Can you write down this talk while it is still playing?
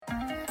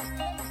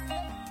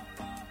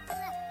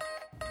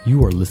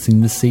You are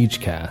listening to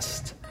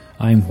SageCast.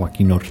 I'm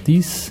Joaquin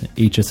Ortiz,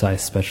 HSI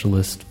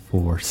specialist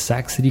for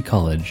Sac City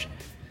College.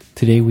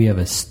 Today we have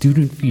a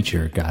student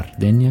feature,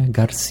 Gardenia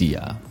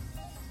Garcia.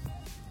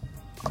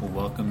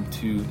 Welcome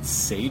to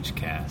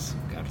SageCast,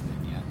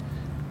 Gardenia.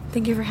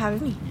 Thank you for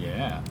having me.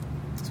 Yeah.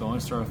 So I want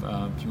to start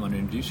off, if you want to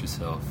introduce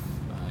yourself,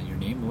 your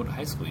name, what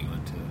high school you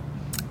went to.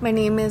 My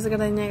name is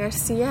Gardenia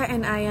Garcia,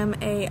 and I am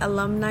a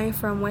alumni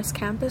from West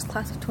Campus,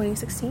 class of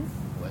 2016.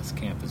 West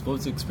Campus. What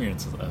was the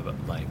experience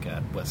like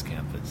at West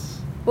Campus?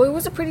 Well, it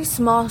was a pretty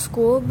small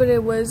school, but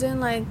it wasn't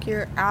like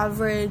your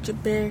average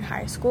big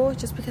high school,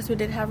 just because we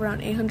did have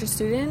around 800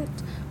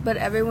 students, but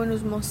everyone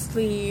was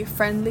mostly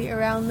friendly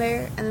around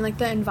there, and then like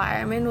the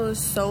environment was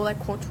so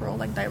like cultural,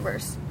 like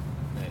diverse.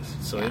 Nice.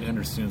 So Yeah.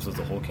 800 students was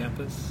the whole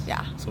campus?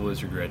 Yeah. So what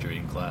was your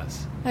graduating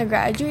class? My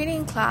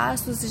graduating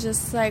class was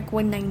just like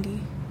 190.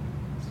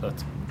 So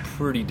that's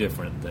pretty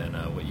different than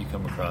what you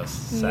come across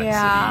Sac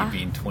Yeah. City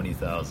being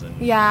 20,000.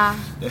 Yeah.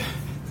 It's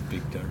a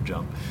big darn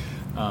jump.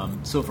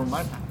 So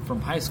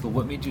from high school,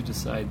 what made you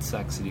decide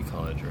Sac City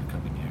College or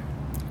coming here?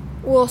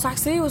 Well, Sac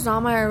City was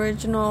not my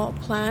original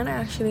plan. I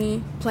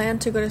actually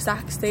planned to go to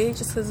Sac State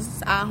just because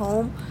it's at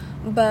home.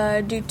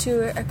 But due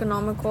to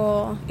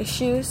economical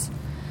issues,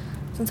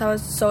 since I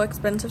was so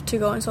expensive to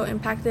go and so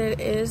impacted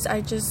it is,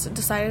 I just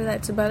decided that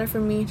it's better for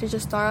me to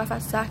just start off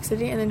at Sac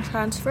City and then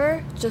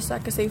transfer just so I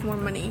could save more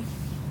money.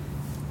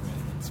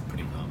 Right, that's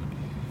pretty common.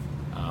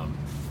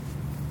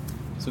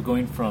 So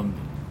going from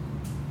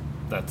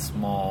that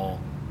small,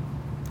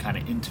 kind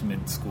of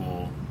intimate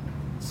school,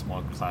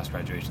 small class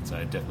graduation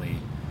side, definitely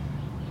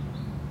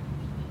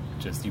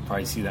just, you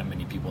probably see that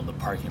many people in the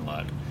parking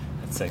lot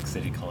at Sac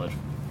City College.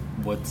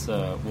 What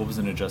was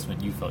an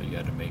adjustment you felt you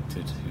had to make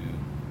to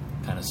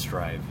kind of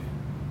strive?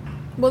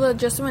 Well, the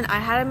adjustment I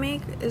had to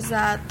make is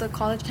that the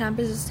college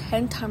campus is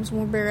 10 times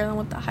more bigger than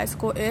what the high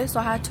school is,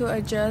 so I had to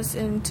adjust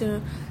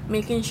into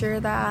making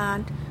sure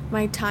that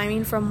my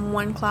timing from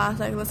one class,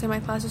 like let's say my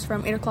class is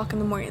from 8 o'clock in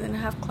the morning, then I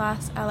have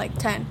class at like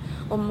 10.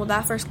 Well,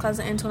 that first class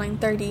ends until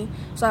 9:30,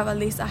 so I have at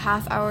least a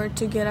half hour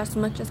to get as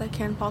much as I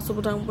can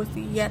possible done with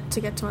yet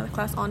to get to my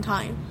class on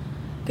time.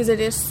 Because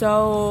it is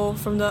so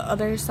from the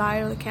other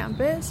side of the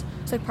campus,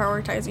 it's like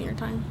prioritizing your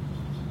time.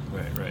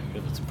 Right.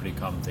 Yeah, that's a pretty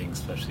common thing,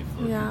 especially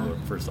for Yeah. people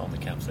who are first on the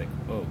campus. Like,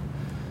 whoa,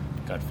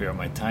 got to figure out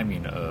my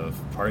timing of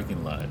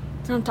parking lot.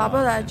 And on top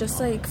of that, just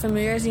like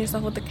familiarizing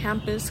yourself with the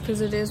campus, because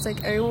it is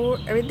like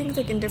everything's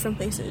like in different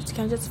places. You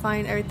can't just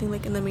find everything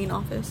like in the main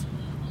office.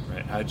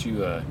 Right. How'd you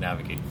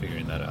navigate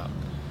figuring that out?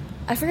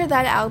 I figured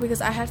that out because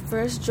I had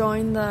first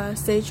joined the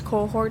Sage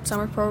Cohort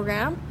summer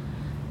program,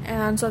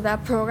 and so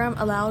that program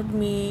allowed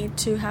me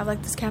to have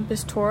like this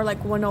campus tour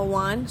like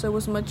 101. So it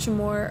was much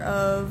more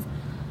of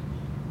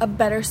a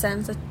better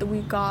sense that we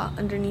got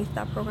underneath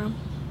that program.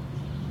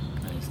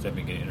 Nice.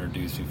 Definitely get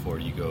introduced before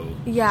you go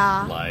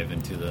Yeah. live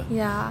into the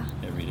Yeah.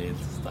 everyday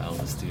style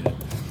of the student.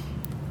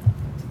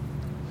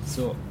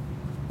 So,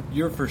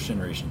 you're a first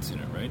generation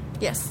student, right?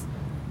 Yes.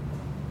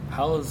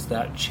 How has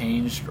that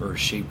changed or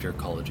shaped your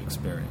college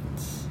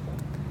experience?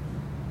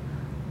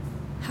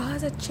 How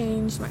has it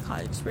changed my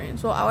college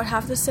experience? Well, I would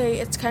have to say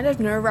it's kind of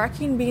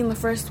nerve-wracking being the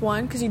first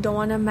one because you don't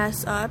want to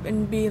mess up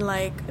and be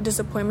like a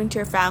disappointment to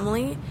your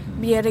family.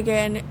 But yet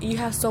again, you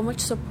have so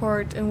much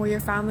support and where your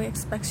family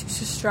expects you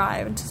to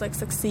strive and to like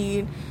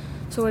succeed.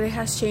 So what it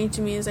has changed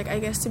to me is like I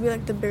guess to be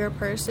like the bigger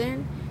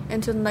person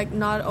and to like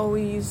not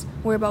always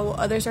worry about what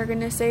others are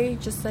gonna say.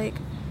 Just like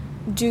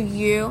do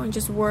you and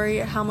just worry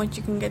how much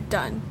you can get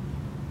done.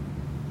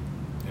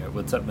 Yeah,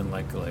 what's that been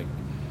like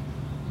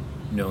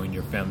knowing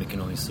your family can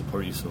only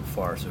support you so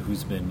far? So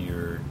who's been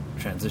your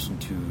transition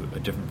to a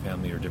different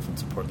family or different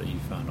support that you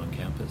found on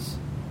campus?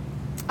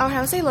 I would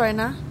have to say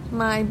Lorena,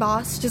 my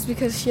boss, just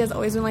because she has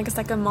always been like a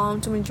second mom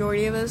to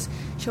majority of us.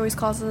 She always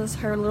calls us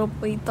her little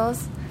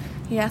pollitos.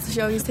 Yeah, so she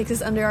always takes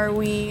us under our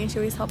wing and she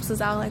always helps us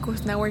out like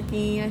with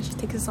networking and she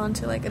takes us on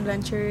to like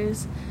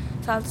adventures.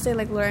 So I have to say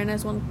like Lorena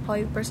is one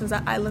probably the persons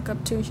that I look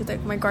up to. She's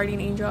like my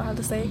guardian angel, I have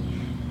to say.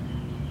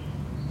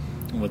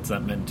 What's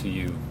that meant to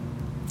you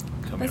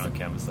coming on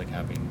campus, like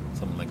having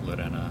someone like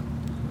Lorena?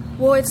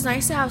 Well, it's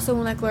nice to have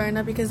someone like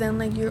Lorena because then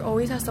like you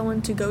always have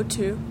someone to go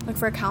to. Like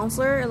for a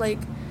counselor, like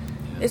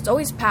it's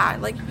always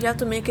packed. Like you have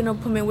to make an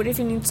appointment. What if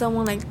you need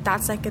someone like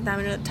that's like at that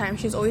minute of time?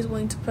 She's always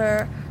willing to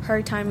put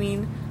her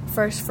timing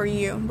first for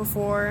you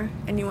before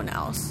anyone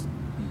else.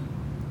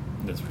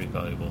 That's pretty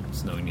valuable,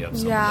 just knowing you have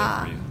someone Yeah.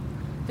 there for you.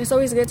 It's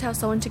always good to have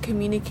someone to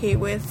communicate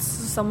with,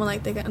 someone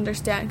like they can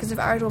understand. Because if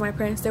I were with my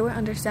parents, they wouldn't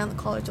understand the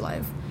college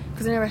life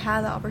because they never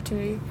had that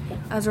opportunity.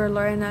 As for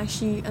Lorena,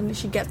 she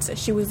gets it.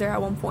 She was there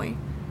at one point.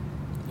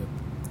 Yep.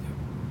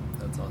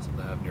 That's awesome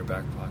to have in your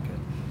back pocket,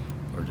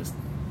 or just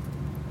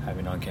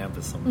having on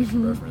campus someone you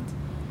can reference.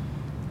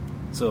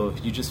 So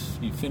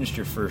you finished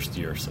your first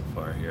year so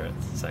far here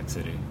at Sac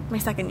City. My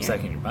second year.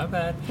 Second year, my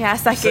bad. Yeah,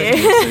 second. Year,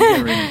 so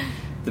you're ready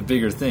the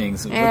bigger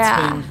things.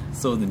 Yeah.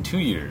 So in 2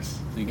 years,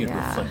 so you get to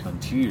Yeah. reflect on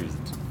 2 years,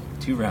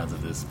 2 rounds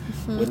of this.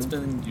 What's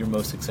been your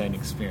most exciting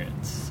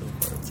experience so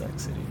far at Sac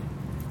City?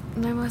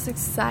 My most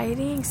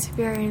exciting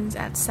experience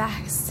at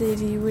Sac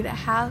City would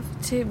have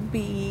to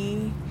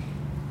be,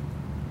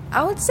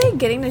 I would say,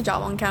 getting a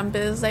job on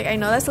campus. Like, I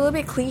know that's a little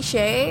bit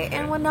cliche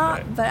and whatnot,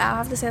 right. but I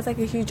have to say it's like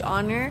a huge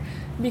honor,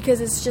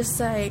 because it's just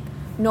like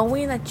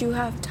knowing that you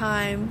have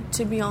time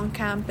to be on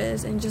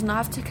campus and just not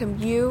have to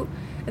commute,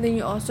 and then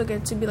you also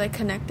get to be like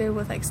connected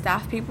with like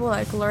staff people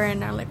like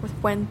Lauren or like with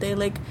Puente.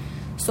 Like,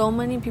 so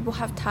many people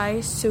have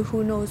ties to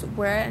who knows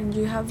where, and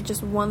you have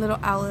just one little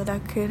outlet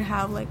that could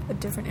have like a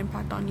different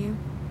impact on you.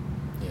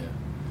 Yeah.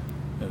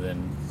 And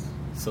then,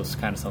 so it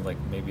kind of sounds like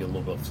maybe a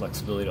little bit of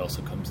flexibility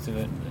also comes to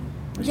it. And then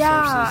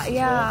resources as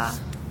well.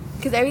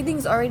 Because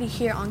everything's already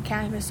here on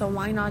campus, so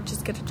why not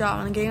just get a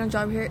job? And getting a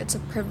job here, it's a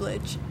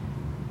privilege.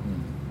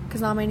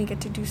 Because not many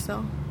get to do so.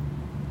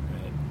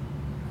 Right.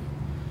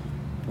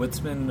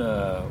 What's been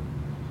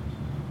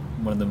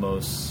one of the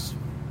most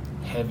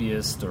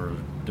heaviest or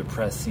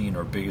depressing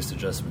or biggest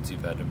adjustments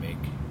you've had to make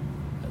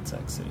at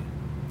Sac City?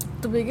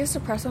 The biggest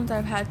adjustment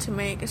I've had to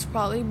make is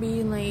probably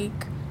being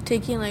like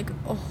taking like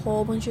a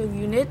whole bunch of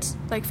units,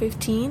 like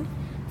 15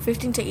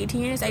 to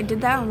 18 units. I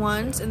did that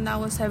once, and that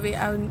was heavy.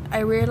 I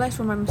realized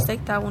from my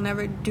mistake that I will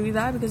never do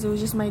that, because it was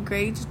just my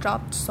grades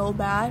dropped so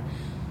bad.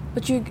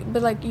 But you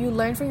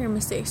learn from your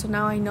mistakes. So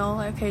now I know,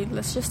 like, okay,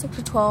 let's just stick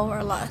to 12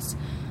 or less,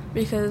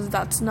 because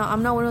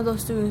I'm not one of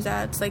those students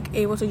that's like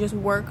able to just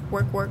work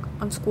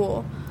on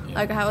school. Yeah.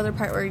 Like, I have other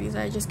priorities.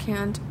 I just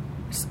can't.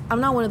 I'm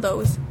not one of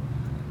those.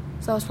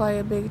 So that was probably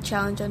a big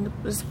challenge and a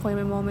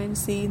disappointment moment,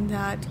 seeing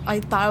that I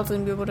thought I was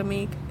going to be able to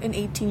make an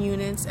 18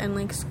 units and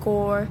like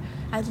score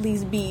at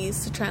least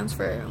B's to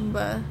transfer,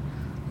 but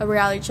a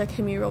reality check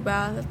hit me real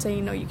bad that's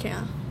saying, no, you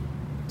can't.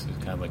 So it's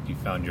kind of like you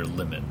found your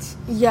limits.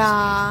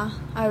 Yeah,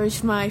 I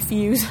reached my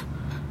fuse.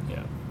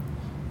 Yeah.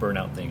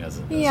 Burnout thing as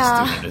a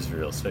student is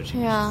real,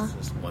 especially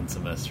just one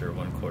semester,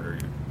 one quarter,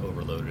 you're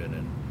overloaded,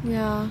 and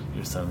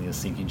you're suddenly a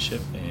sinking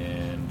ship,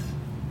 and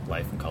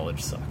life and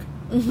college suck.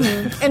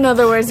 Mm-hmm. In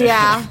other words,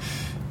 yeah.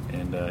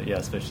 And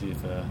especially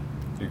if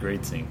your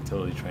grades sink,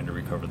 totally trying to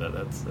recover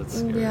that's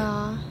scary.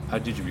 Yeah. How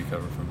did you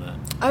recover from that?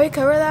 I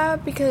recovered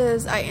that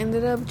because I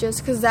ended up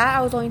because I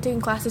was only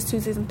taking classes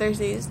Tuesdays and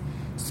Thursdays.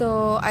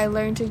 So I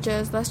learned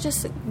to let's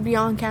just be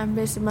on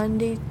campus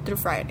Monday through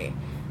Friday.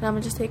 And I'm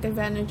going to just take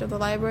advantage of the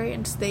library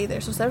and stay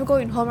there. So instead of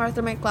going home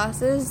after my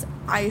classes,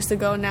 I used to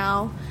go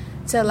now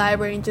to the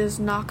library and just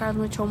knock out as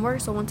much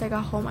homework. So once I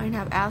got home, I didn't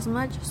have as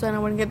much, so then I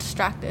wouldn't get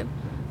distracted.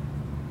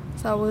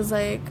 So that was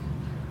like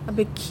a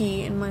big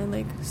key in my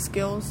like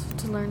skills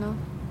to learn of.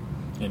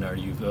 And are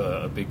you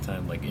a big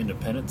time like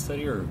independent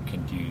studier, or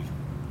can you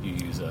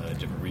use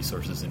different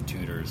resources and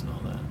tutors and all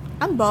that?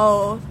 I'm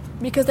both,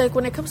 because like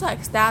when it comes to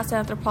like stats and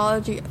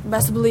anthropology,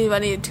 best believe I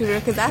need a tutor,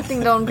 because that thing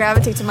don't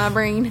gravitate to my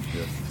brain.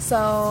 Yeah.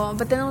 So,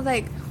 but then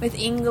with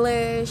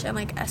English and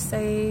like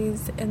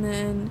essays, and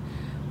then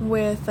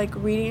with like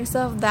reading and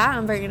stuff, that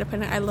I'm very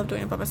independent. I love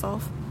doing it by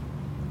myself.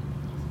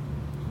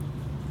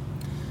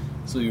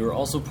 So you were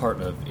also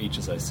part of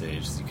HSI Sage,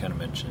 as you kind of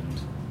mentioned.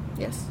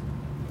 Yes.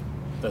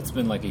 That's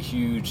been like a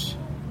huge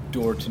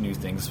door to new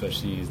things,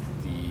 especially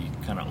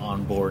the kind of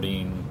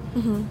onboarding,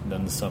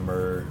 then the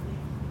summer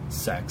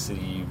Sac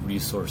City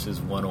Resources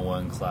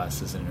 101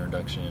 classes and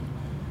introduction.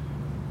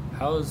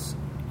 How's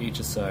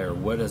HSI, or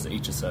what has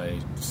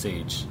HSI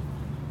Sage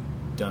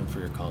done for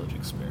your college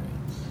experience?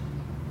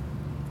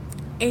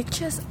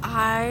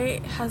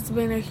 HSI has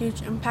been a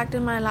huge impact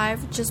in my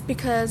life, just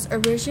because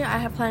originally I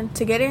had planned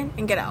to get in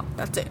and get out.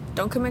 That's it.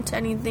 Don't commit to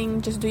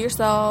anything. Just do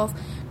yourself.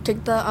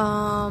 Take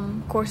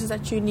the courses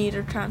that you need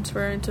to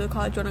transfer into the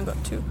college you want to go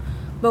to.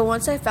 But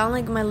once I found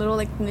like my little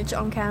like niche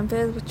on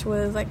campus, which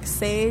was like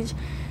Sage,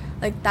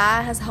 like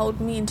that has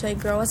helped me to like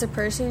grow as a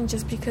person,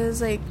 just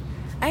because like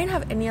I didn't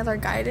have any other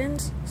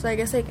guidance. So I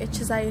guess like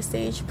HSI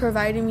Sage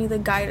provided me the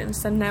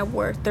guidance, the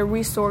network, the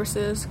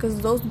resources,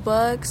 because those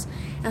books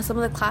and some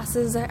of the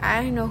classes that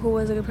I didn't know who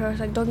was a good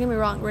professor. Like, don't get me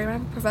wrong,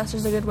 Raymond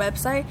Professor's a good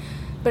website,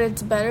 but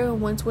it's better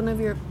once one of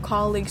your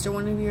colleagues or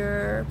one of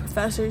your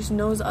professors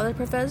knows other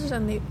professors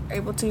and they're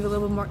able to give a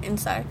little bit more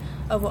insight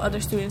of what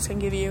other students can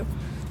give you.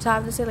 So I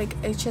have to say, like,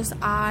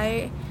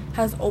 HSI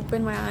has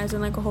opened my eyes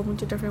in like a whole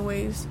bunch of different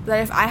ways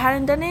that if I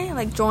hadn't done it,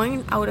 like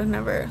joined, I would have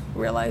never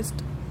realized.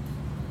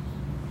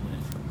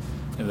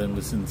 And then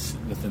within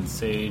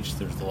Sage,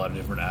 there's a lot of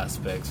different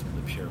aspects, from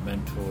the peer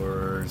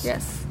mentors.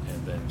 Yes.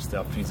 And then just the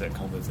opportunities that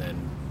come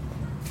within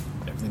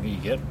everything that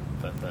you get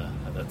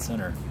at that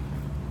center.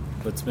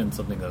 What's been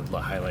something that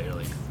highlight, you're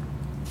like,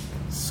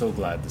 so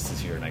glad this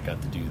is here and I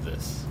got to do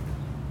this?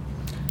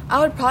 I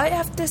would probably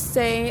have to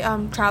say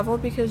travel,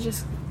 because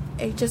just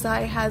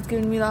HSI has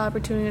given me the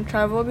opportunity to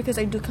travel, because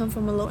I do come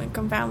from a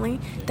low-income family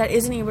that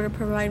isn't able to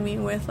provide me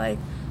with like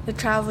the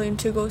traveling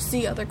to go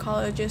see other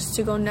colleges,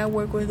 to go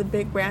network with the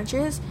big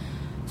branches.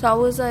 So I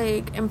was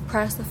like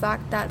impressed the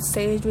fact that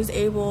Sage was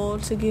able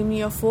to give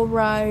me a full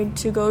ride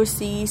to go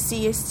see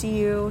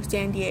CSU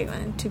San Diego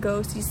and to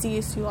go see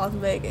CSU Las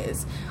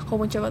Vegas, a whole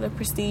bunch of other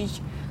prestige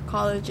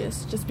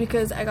colleges, just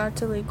because I got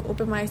to like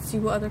open my eyes to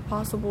what other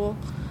possible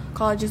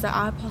colleges that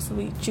I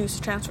possibly choose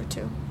to transfer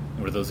to.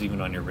 Were those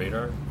even on your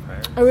radar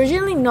prior?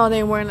 Originally, no,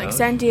 they weren't. Like, No?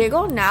 San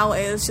Diego now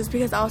is, just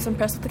because I was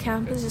impressed with the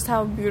campus, just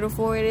how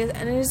beautiful it is.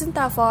 And it isn't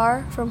that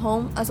far from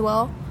home as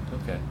well.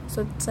 Okay.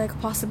 So it's like a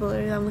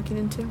possibility that I'm looking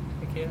into.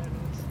 Heck yeah, nice.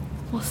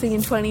 We'll see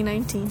in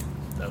 2019.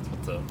 That's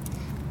what's up.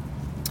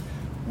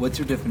 What's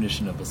your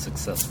definition of a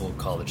successful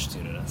college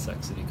student at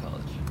Sac City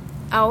College?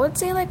 I would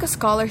say like a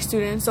scholar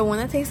student, so one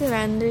that takes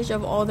advantage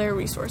of all their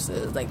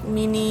resources, like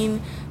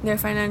meaning their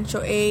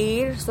financial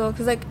aid. So,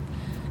 because like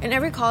in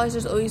every college,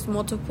 there's always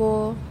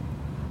multiple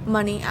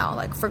money out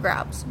like for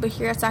grabs. But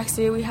here at Sac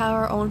City, we have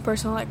our own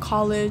personal like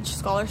college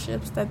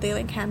scholarships that they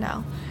like hand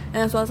out, and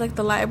as well as like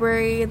the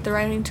library, the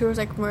writing tours.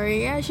 Like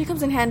Murray, yeah, she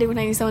comes in handy when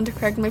I need someone to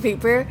correct my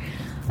paper.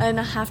 And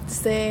I have to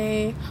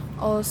say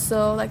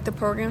also like the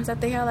programs that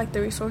they have, like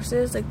the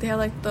resources, like they have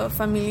like the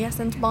Familia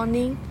Sense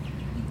bonding.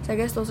 So I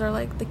guess those are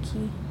like the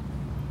key.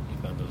 You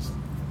found those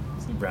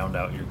to round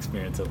out your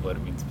experience of what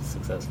it means to be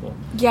successful.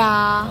 Yeah.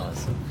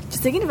 Awesome.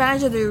 Just taking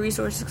advantage of the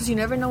resources, because you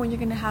never know when you're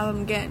going to have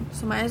them again.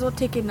 So might as well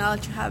take it now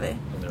that you have it.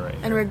 And they're right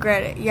And here.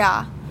 regret it.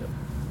 Yeah. Yep.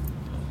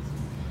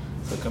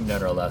 So coming down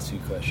to our last few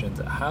questions,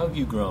 how have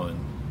you grown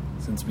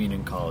since being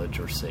in college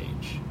or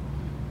Sage?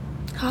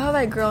 How have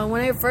I grown?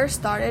 When I first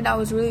started, I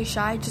was really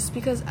shy just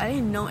because I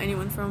didn't know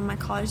anyone from my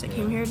college that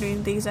came here during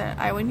the days that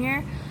I went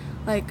here.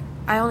 Like,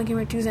 I only came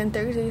here Tuesdays and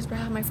Thursdays, but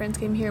half my friends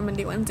came here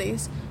Monday,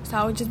 Wednesdays. So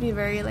I would just be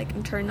very, like,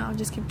 internal. I would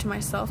just keep to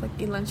myself, like,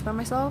 eat lunch by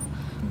myself.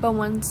 But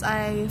once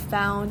I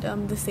found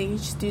the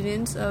Sage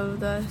students of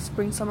the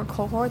spring-summer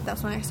cohort,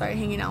 that's when I started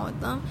hanging out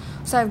with them.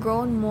 So I've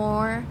grown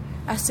more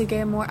as to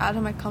get more out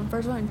of my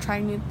comfort zone and try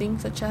new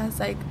things, such as,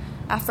 like,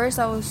 at first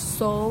I was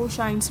so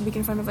shy to speak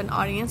in front of an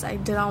audience. I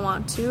did not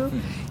want to,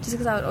 just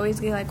because I would always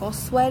get, like, all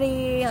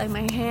sweaty, like,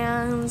 my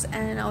hands,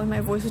 and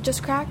my voice would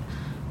just crack.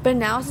 But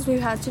now, since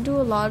we've had to do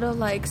a lot of,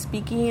 like,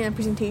 speaking and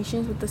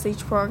presentations with the Sage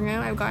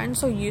program, I've gotten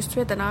so used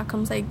to it that now it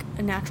comes, like,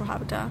 a natural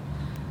habitat.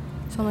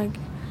 So,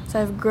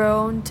 so I've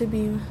grown to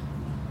be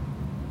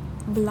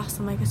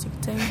blossom, I guess you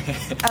could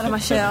say, out of my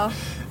shell.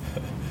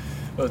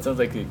 Well, it sounds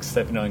like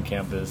stepping on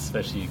campus,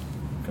 especially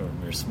coming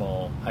from your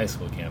small high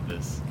school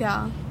campus.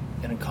 Yeah.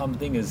 And a common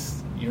thing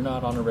is you're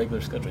not on a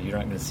regular schedule. You're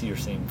not going to see your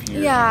same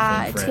peers.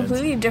 Yeah, your it's friends.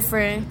 completely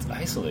different. It's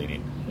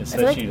isolating, like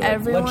especially like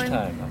everyone-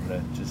 lunchtime. I'm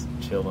going to just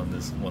chill in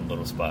this one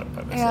little spot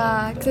by myself.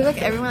 Yeah, because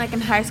like everyone, like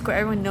in high school,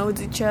 everyone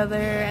knows each other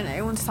and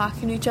everyone's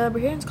talking to each other.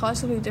 But here in college,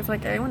 it's completely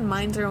different. Like everyone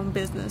minds their own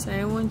business and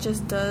everyone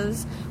just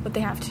does what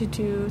they have to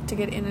do to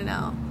get in and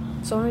out.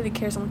 So no one really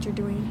cares on what you're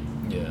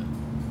doing. Yeah.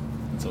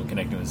 And so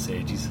connecting with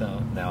Sage, you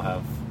now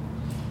have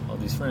all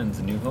these friends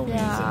and new homies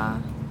Yeah.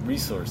 and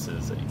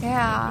resources that you can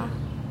Yeah. connect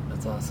with.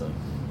 That's awesome.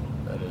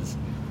 That is.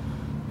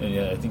 And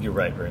yeah, I think you're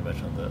right very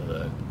much on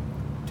the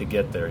to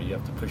get there, you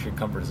have to push your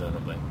comfort zone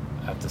of like,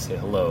 I have to say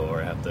hello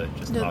or I have to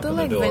just You knock have to on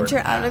the like door. venture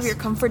out of ask your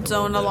comfort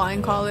zone a little lot bit, in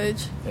yeah.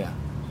 college. Yeah.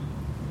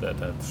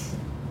 That's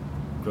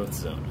growth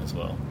zone as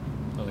well.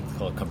 I like to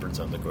call it comfort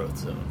zone the growth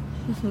zone.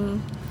 Mm-hmm.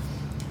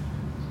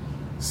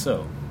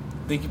 So,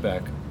 thinking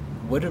back,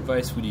 what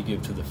advice would you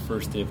give to the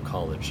first day of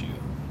college you?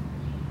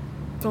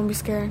 Don't be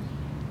scared.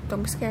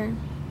 Don't be scared.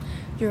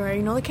 You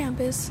already know the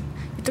campus.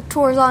 You took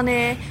tours on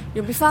it.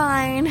 You'll be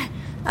fine.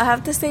 I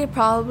have to say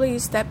probably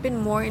step in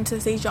more into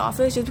the Sage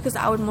office just because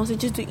I would mostly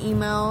just do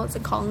emails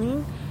and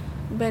calling.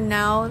 But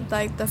now,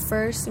 like, the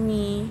first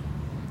me,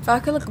 if I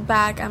could look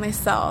back at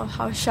myself,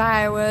 how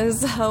shy I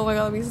was, oh my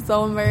god, it would be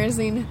so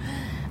embarrassing.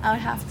 I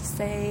would have to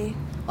say,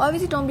 well,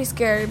 obviously don't be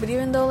scared, but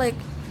even though, like,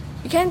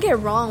 you can't get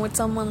wrong with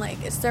someone,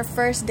 like, it's their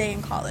first day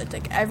in college.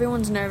 Like,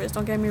 everyone's nervous,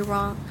 don't get me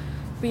wrong.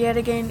 But yet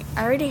again,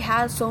 I already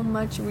had so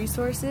much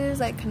resources,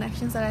 like,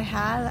 connections that I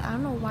had. I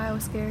don't know why I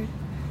was scared.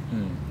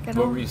 Like,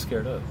 What were you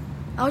scared of?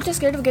 I was just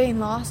scared of getting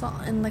lost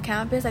in the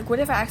campus. Like, what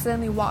if I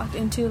accidentally walked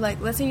into, like,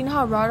 let's say, you know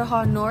how Rada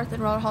Hall North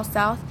and Rada Hall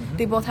South,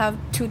 they both have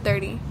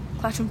 230,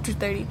 classroom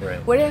 230.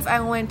 Right. What if I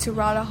went to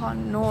Rada Hall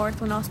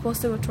North when I was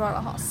supposed to go to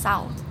Rada Hall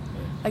South?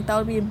 Like, that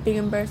would be a big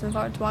embarrassment if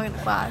I were to walk into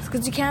class.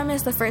 Because you can't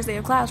miss the first day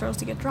of class or else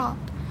you get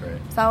dropped. Right.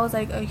 So that was,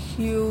 like, a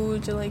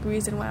huge, like,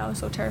 reason why I was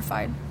so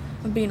terrified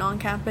of being on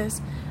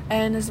campus.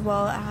 And as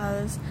well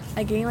as,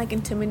 like, getting, like,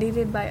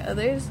 intimidated by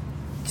others.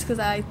 Just because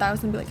I thought it was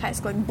going to be, like, high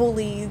school, like,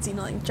 bullies, you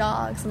know, like,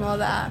 jocks and all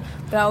that.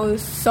 But I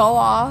was so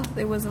off.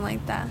 It wasn't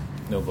like that.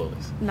 No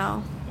bullies.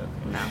 No.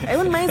 Okay. No.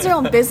 Everyone minds their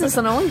own business,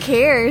 so no one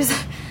cares.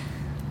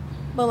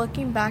 But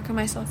looking back at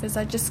myself is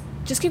that just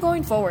keep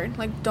going forward.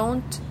 Like,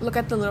 don't look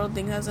at the little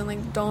things as in,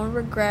 like, don't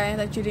regret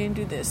that you didn't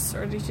do this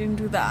or that you didn't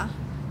do that.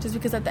 Just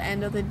because at the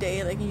end of the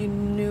day, like, you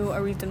knew a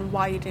reason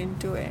why you didn't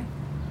do it.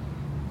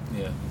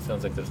 Yeah, it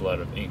sounds like there's a lot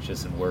of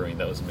anxious and worrying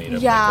that was made up.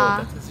 Yeah.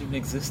 Like, oh, that doesn't even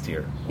exist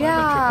here. Why am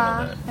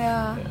I tripping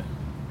on that? Yeah.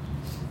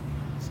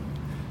 So,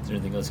 is there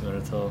anything else you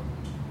want to tell?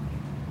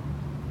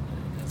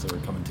 So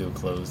we're coming to a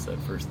close that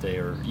first day,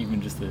 or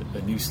even just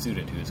a new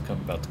student who is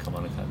about to come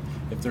on a time.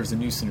 If there's a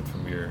new student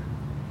from your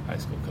high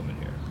school coming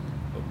here,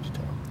 what would you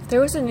tell them? If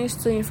there was a new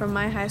student from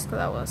my high school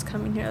that was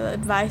coming here, the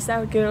advice I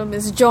would give them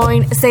is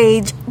join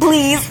Sage,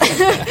 please.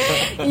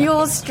 You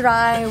will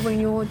strive when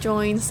you will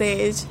join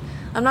Sage.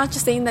 I'm not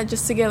just saying that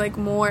just to get like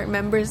more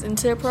members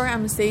into the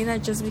program. I'm saying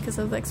that just because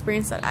of the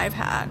experience that I've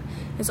had.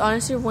 It's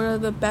honestly one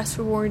of the best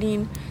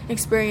rewarding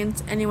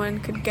experience anyone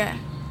could get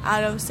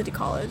out of City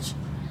College.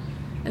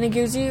 And it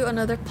gives you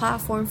another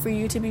platform for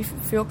you to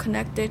feel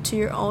connected to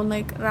your own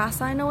like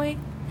raza in a way.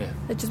 Yeah.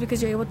 Like, just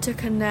because you're able to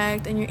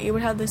connect and you're able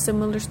to have the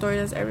similar stories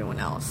as everyone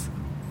else.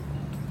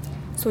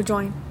 So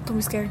join. Don't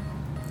be scared.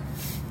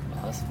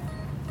 Awesome.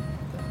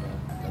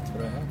 That's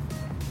what I have.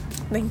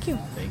 Thank you.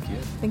 Thank you.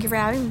 Thank you for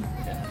having me.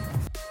 Yeah.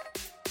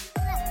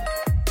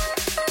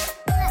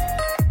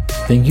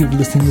 Thank you for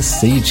listening to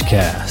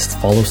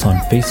SageCast. Follow us on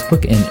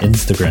Facebook and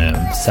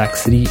Instagram, Sac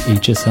City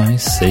HSI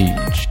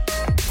Sage.